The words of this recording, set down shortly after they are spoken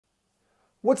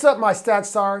What's up, my stat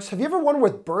stars? Have you ever wondered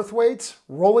what birth weights,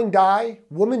 rolling die,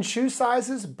 women's shoe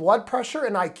sizes, blood pressure,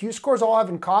 and IQ scores all have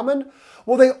in common?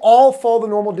 Well, they all follow the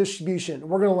normal distribution.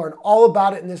 We're going to learn all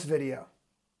about it in this video.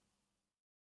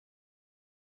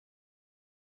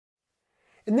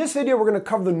 In this video, we're going to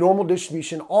cover the normal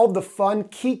distribution, all of the fun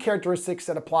key characteristics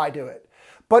that apply to it.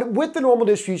 But with the normal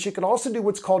distribution, you can also do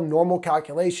what's called normal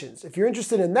calculations. If you're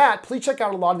interested in that, please check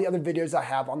out a lot of the other videos I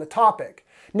have on the topic.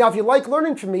 Now, if you like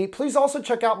learning from me, please also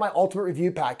check out my Ultimate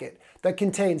Review Packet that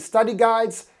contains study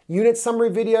guides, unit summary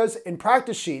videos, and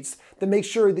practice sheets that make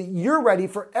sure that you're ready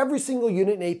for every single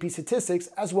unit in AP Statistics,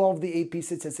 as well as the AP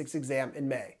Statistics exam in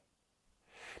May.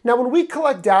 Now, when we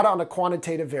collect data on a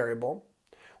quantitative variable,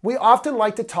 we often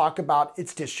like to talk about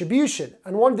its distribution,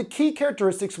 and one of the key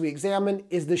characteristics we examine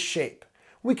is the shape.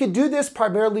 We could do this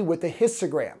primarily with a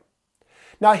histogram.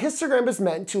 Now, a histogram is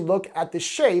meant to look at the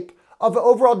shape of the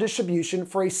overall distribution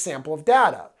for a sample of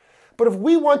data. But if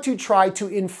we want to try to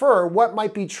infer what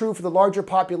might be true for the larger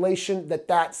population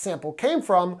that sample came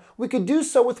from, we could do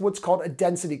so with what's called a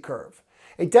density curve.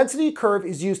 A density curve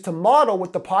is used to model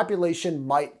what the population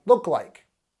might look like.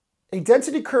 A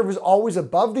density curve is always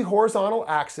above the horizontal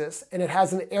axis, and it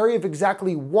has an area of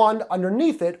exactly 1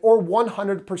 underneath it, or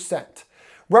 100%,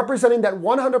 representing that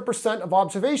 100% of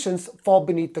observations fall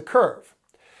beneath the curve.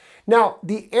 Now,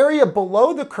 the area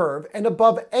below the curve and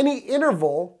above any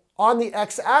interval on the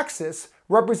x-axis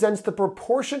represents the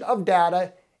proportion of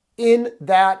data in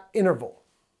that interval.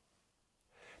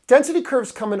 Density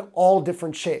curves come in all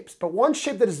different shapes, but one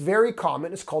shape that is very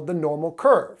common is called the normal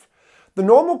curve. The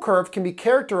normal curve can be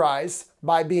characterized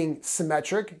by being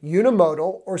symmetric,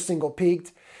 unimodal, or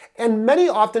single-peaked, and many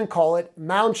often call it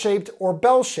mound-shaped or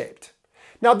bell-shaped.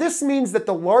 Now, this means that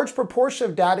the large proportion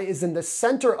of data is in the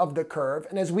center of the curve,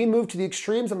 and as we move to the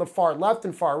extremes on the far left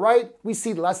and far right, we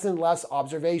see less and less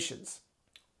observations.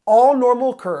 All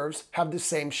normal curves have the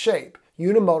same shape,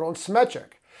 unimodal and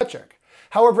symmetric.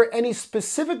 However, any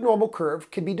specific normal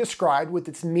curve can be described with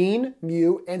its mean,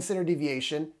 mu, and standard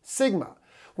deviation, sigma.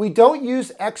 We don't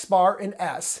use x bar and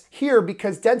s here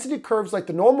because density curves like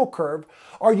the normal curve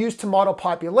are used to model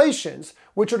populations,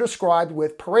 which are described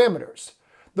with parameters.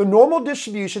 The normal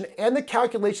distribution and the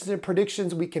calculations and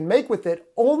predictions we can make with it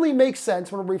only make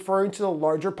sense when referring to the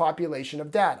larger population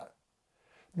of data.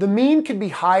 The mean can be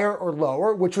higher or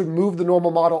lower, which would move the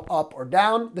normal model up or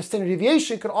down. The standard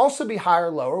deviation could also be higher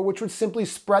or lower, which would simply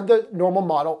spread the normal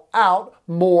model out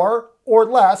more or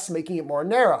less, making it more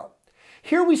narrow.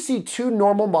 Here we see two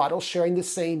normal models sharing the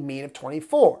same mean of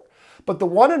 24. But the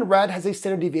one in red has a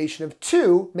standard deviation of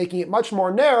 2, making it much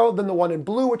more narrow than the one in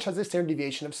blue, which has a standard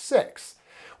deviation of 6.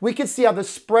 We can see how the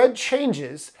spread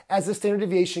changes as the standard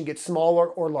deviation gets smaller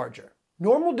or larger.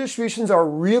 Normal distributions are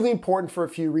really important for a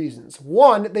few reasons.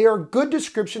 One, they are a good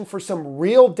description for some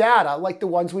real data like the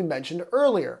ones we mentioned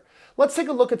earlier. Let's take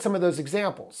a look at some of those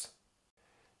examples.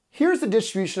 Here's the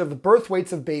distribution of the birth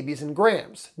weights of babies in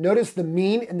grams. Notice the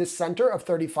mean in the center of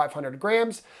 3,500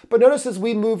 grams, but notice as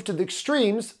we move to the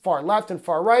extremes, far left and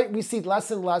far right, we see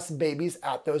less and less babies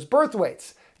at those birth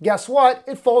weights. Guess what?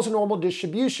 It follows a normal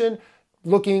distribution,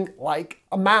 looking like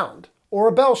a mound or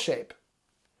a bell shape.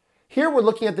 Here we're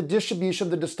looking at the distribution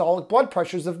of the diastolic blood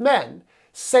pressures of men.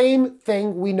 Same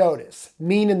thing we notice.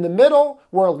 Mean in the middle,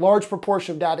 where a large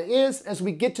proportion of data is. As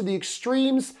we get to the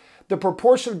extremes, the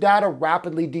proportion of data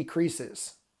rapidly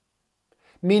decreases,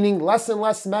 meaning less and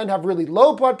less men have really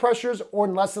low blood pressures or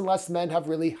less and less men have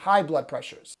really high blood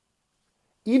pressures.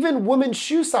 Even women's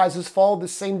shoe sizes follow the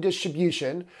same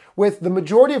distribution, with the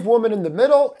majority of women in the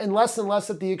middle and less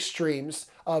at the extremes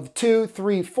of 2,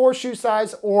 3, 4 shoe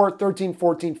size or 13,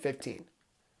 14, 15.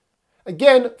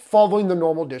 Again, following the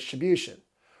normal distribution.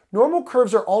 Normal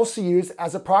curves are also used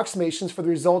as approximations for the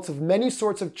results of many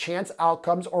sorts of chance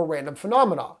outcomes or random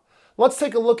phenomena. Let's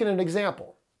take a look at an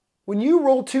example. When you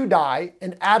roll 2 die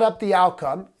and add up the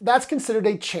outcome, that's considered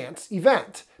a chance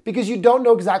event, because you don't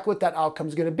know exactly what that outcome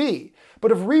is going to be.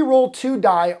 But if we roll 2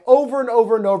 die over and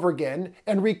over and over again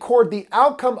and record the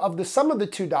outcome of the sum of the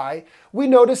 2 die, we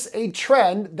notice a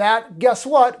trend that, guess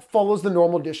what, follows the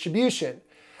normal distribution.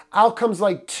 Outcomes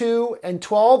like 2 and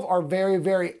 12 are very,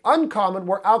 very uncommon,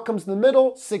 where outcomes in the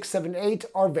middle, 6, 7, 8,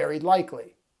 are very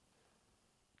likely.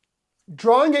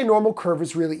 Drawing a normal curve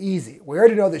is really easy. We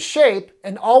already know the shape,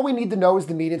 and all we need to know is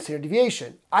the mean and standard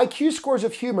deviation. IQ scores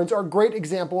of humans are a great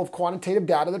example of quantitative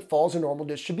data that follows a normal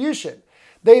distribution.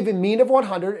 They have a mean of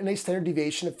 100 and a standard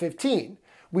deviation of 15.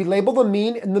 We label the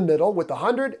mean in the middle with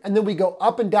 100, and then we go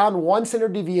up and down one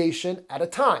standard deviation at a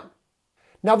time.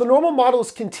 Now, the normal model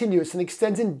is continuous and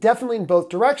extends indefinitely in both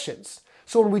directions.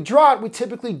 So when we draw it, we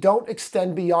typically don't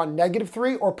extend beyond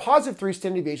 -3 or +3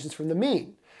 standard deviations from the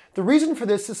mean. The reason for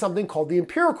this is something called the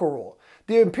empirical rule.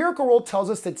 The empirical rule tells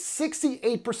us that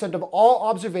 68% of all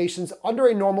observations under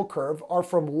a normal curve are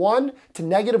from 1 to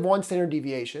 -1 standard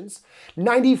deviations,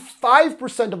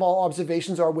 95% of all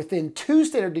observations are within 2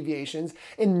 standard deviations,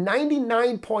 and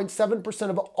 99.7%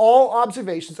 of all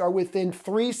observations are within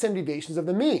 3 standard deviations of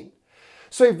the mean.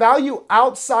 So a value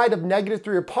outside of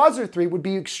 -3 or +3 would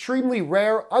be extremely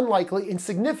rare, unlikely,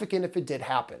 insignificant if it did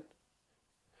happen.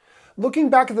 Looking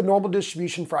back at the normal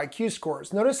distribution for IQ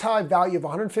scores, notice how a value of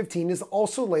 115 is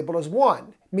also labeled as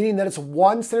 1, meaning that it's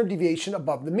 1 standard deviation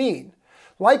above the mean.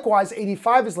 Likewise,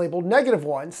 85 is labeled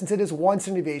 -1 since it is 1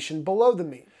 standard deviation below the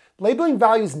mean. Labeling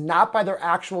values not by their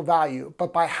actual value,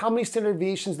 but by how many standard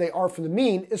deviations they are from the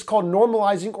mean is called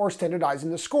normalizing or standardizing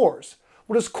the scores.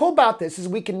 What is cool about this is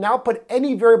we can now put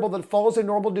any variable that follows a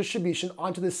normal distribution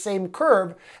onto the same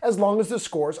curve as long as the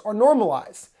scores are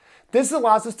normalized. This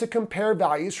allows us to compare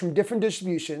values from different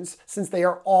distributions since they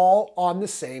are all on the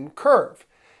same curve.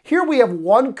 Here we have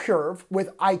one curve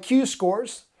with IQ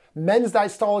scores, men's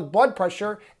diastolic blood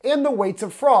pressure, and the weights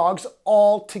of frogs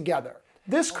all together.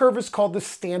 This curve is called the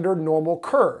standard normal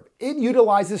curve. It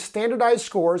utilizes standardized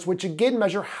scores, which again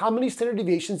measure how many standard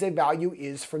deviations a value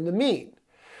is from the mean.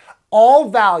 All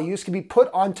values can be put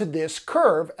onto this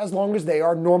curve as long as they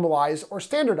are normalized or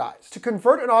standardized. To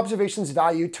convert an observation's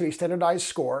value to a standardized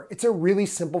score, it's a really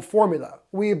simple formula.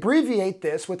 We abbreviate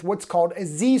this with what's called a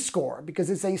z-score because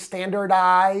it's a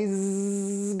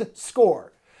standardized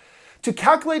score. To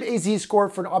calculate a z-score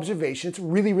for an observation, it's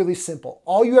really simple.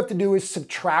 All you have to do is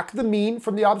subtract the mean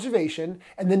from the observation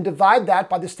and then divide that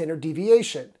by the standard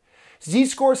deviation.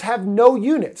 Z-scores have no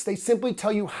units. They simply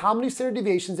tell you how many standard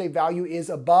deviations a value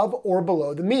is above or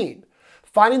below the mean.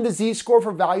 Finding the z-score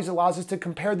for values allows us to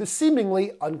compare the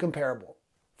seemingly uncomparable.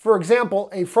 For example,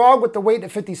 a frog with the weight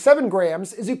of 57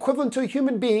 grams is equivalent to a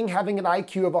human being having an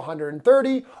IQ of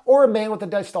 130 or a man with a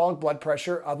diastolic blood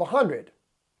pressure of 100.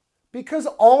 Because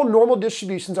all normal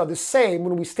distributions are the same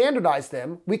when we standardize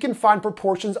them, we can find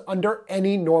proportions under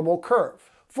any normal curve.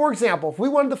 For example, if we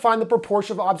wanted to find the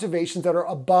proportion of observations that are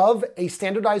above a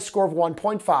standardized score of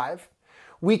 1.5,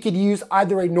 we could use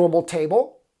either a normal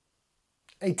table,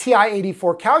 a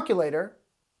TI-84 calculator,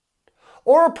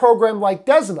 or a program like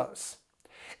Desmos.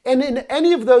 And in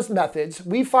any of those methods,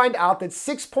 we find out that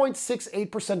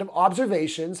 6.68% of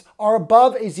observations are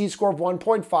above a z-score of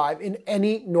 1.5 in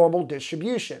any normal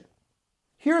distribution.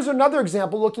 Here's another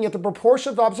example looking at the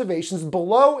proportion of observations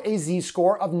below a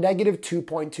z-score of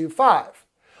 -2.25.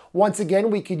 Once again,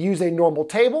 we could use a normal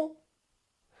table,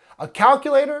 a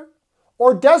calculator,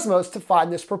 or Desmos to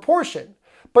find this proportion.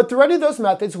 But through any of those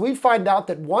methods, we find out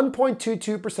that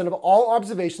 1.22% of all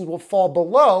observations will fall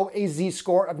below a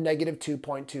z-score of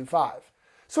 -2.25.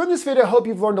 So in this video, I hope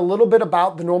you've learned a little bit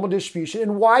about the normal distribution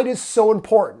and why it is so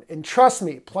important. And trust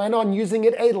me, plan on using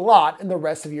it a lot in the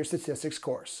rest of your statistics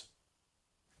course.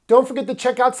 Don't forget to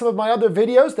check out some of my other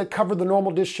videos that cover the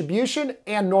normal distribution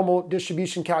and normal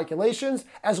distribution calculations,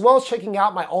 as well as checking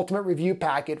out my ultimate review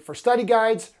packet for study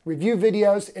guides, review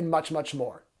videos, and much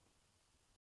more.